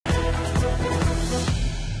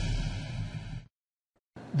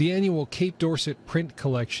The annual Cape Dorset print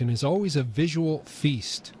collection is always a visual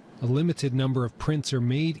feast. A limited number of prints are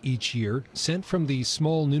made each year, sent from the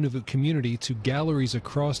small Nunavut community to galleries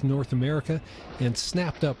across North America and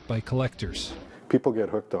snapped up by collectors. People get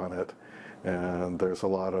hooked on it, and there's a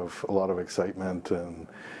lot of excitement and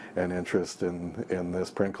interest in this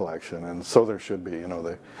print collection, and so there should be. You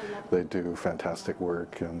know, they do fantastic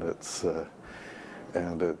work, and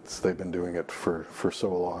they've been doing it for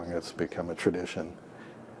so long. It's become a tradition.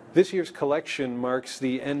 This year's collection marks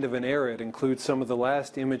the end of an era. It includes some of the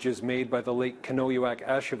last images made by the late Kanojuak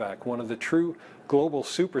Ashevak, one of the true global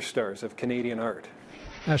superstars of Canadian art.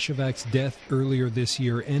 Ashevak's death earlier this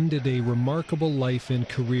year ended a remarkable life and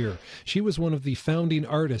career. She was one of the founding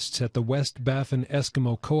artists at the West Baffin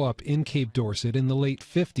Eskimo Co-op in Cape Dorset in the late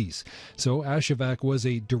 50s. So Ashevak was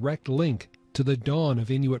a direct link to the dawn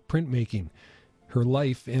of Inuit printmaking. Her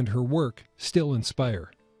life and her work still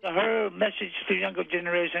inspire. Her message to younger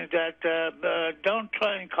generations that don't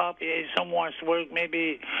try and copy someone's work.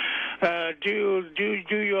 Maybe do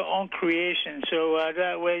your own creation. So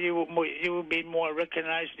that way you will be more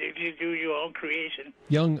recognized if you do your own creation.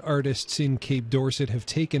 Young artists in Cape Dorset have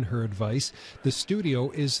taken her advice. The studio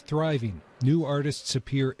is thriving. New artists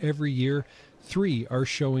appear every year. 3 are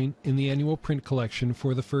showing in the annual print collection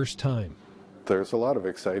for the first time. There's a lot of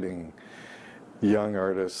exciting young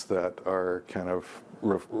artists that are kind of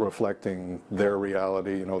reflecting their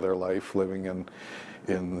reality, you know, their life living in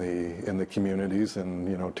the communities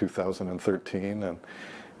in 2013,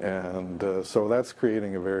 and so that's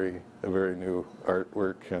creating a very new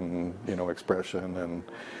artwork and expression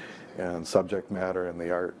and subject matter in the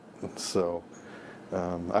art. So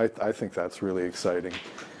I think that's really exciting.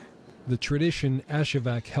 The tradition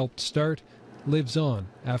Ashevak helped start lives on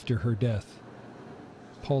after her death.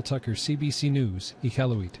 Paul Tucker, CBC News,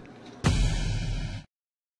 Iqaluit.